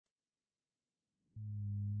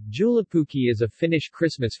Joulupukki is a Finnish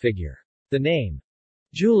Christmas figure. The name,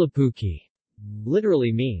 Joulupukki,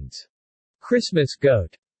 literally means, Christmas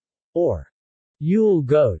goat, or Yule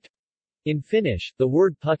goat. In Finnish, the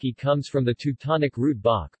word pukki comes from the Teutonic root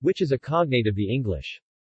bak, which is a cognate of the English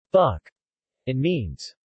buck, and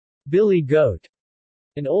means, billy goat.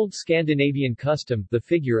 An old Scandinavian custom, the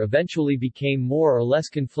figure eventually became more or less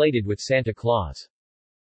conflated with Santa Claus.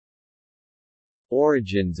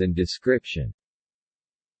 Origins and description.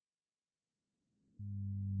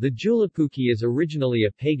 The Joulupukki is originally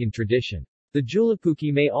a pagan tradition. The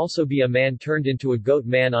Joulupukki may also be a man turned into a goat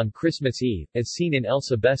man on Christmas Eve, as seen in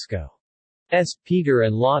Elsa Besko's Peter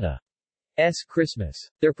and Lotta's Christmas.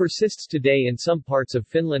 There persists today in some parts of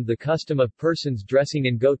Finland the custom of persons dressing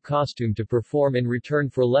in goat costume to perform in return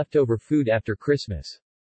for leftover food after Christmas.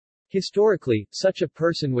 Historically, such a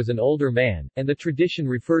person was an older man, and the tradition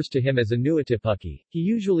refers to him as a Nuotipukki. He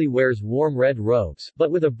usually wears warm red robes, but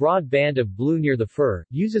with a broad band of blue near the fur,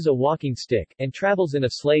 uses a walking stick, and travels in a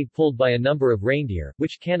sleigh pulled by a number of reindeer,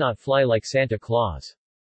 which cannot fly like Santa Claus's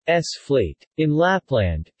fleet. In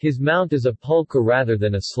Lapland, his mount is a pulka rather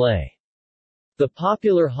than a sleigh. The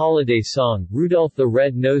popular holiday song, Rudolph the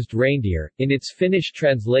Red-Nosed Reindeer, in its Finnish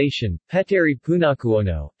translation, Petteri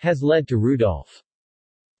Punakuono, has led to Rudolph's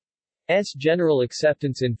general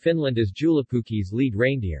acceptance in Finland as Joulupukki's lead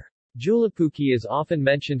reindeer. Joulupukki is often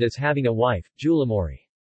mentioned as having a wife, Julamori,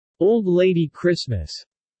 Old Lady Christmas,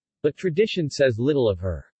 but tradition says little of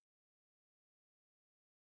her.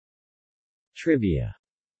 Trivia.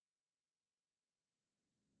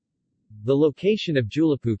 The location of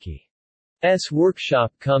Joulupukki's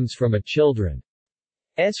workshop comes from a children's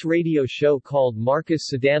radio show called Marcus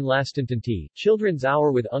Sedan Lastentunti, Children's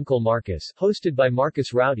Hour with Uncle Marcus, hosted by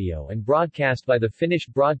Marcus Rautio and broadcast by the Finnish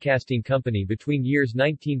Broadcasting Company between years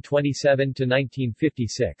 1927 to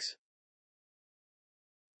 1956.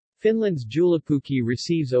 Finland's Joulupukki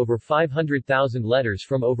receives over 500,000 letters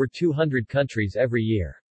from over 200 countries every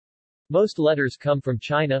year. Most letters come from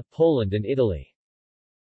China, Poland and Italy.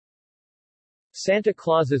 Santa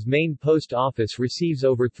Claus's main post office receives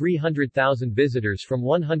over 300,000 visitors from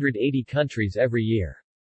 180 countries every year.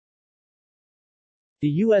 The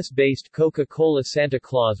U.S.-based Coca-Cola Santa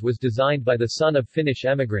Claus was designed by the son of Finnish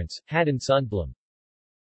emigrants, Hadden Sundblom.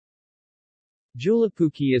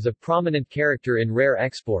 Joulupukki is a prominent character in Rare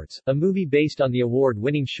Exports, a movie based on the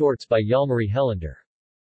award-winning shorts by Hjalmari Helander.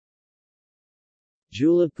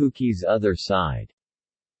 Joulupukki's other side.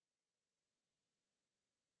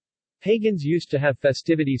 Pagans used to have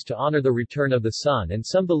festivities to honor the return of the sun, and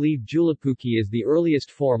some believe Joulupukki is the earliest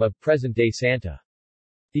form of present-day Santa.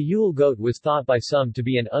 The Yule goat was thought by some to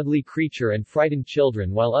be an ugly creature and frightened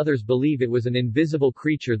children, while others believe it was an invisible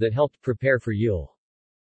creature that helped prepare for Yule.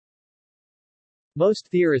 Most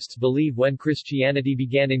theorists believe when Christianity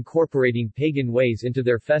began incorporating pagan ways into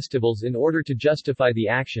their festivals in order to justify the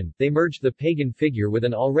action, they merged the pagan figure with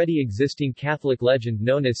an already existing Catholic legend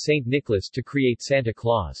known as Saint Nicholas to create Santa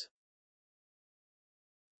Claus.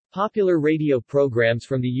 Popular radio programs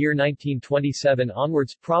from the year 1927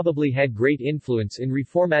 onwards probably had great influence in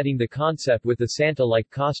reformatting the concept with the Santa-like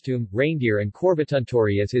costume, reindeer and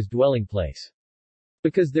Korvatuntori as his dwelling place.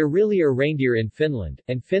 Because there really are reindeer in Finland,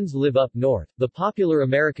 and Finns live up north, the popular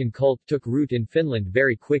American cult took root in Finland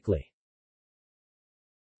very quickly.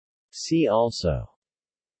 See also: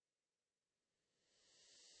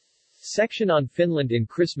 Section on Finland in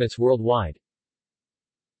Christmas worldwide,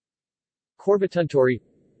 Korvatuntori,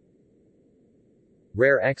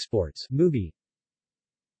 Rare Exports movie,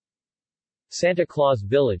 Santa Claus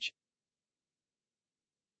Village,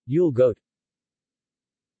 Yule Goat,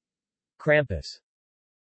 Krampus.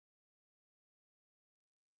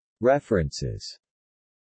 References.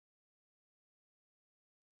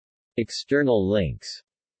 External links.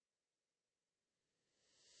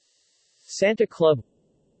 Santa Club,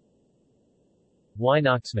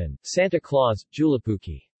 Weihnachtmann, Santa Claus,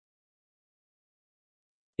 Joulupukki.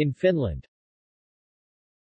 In Finland.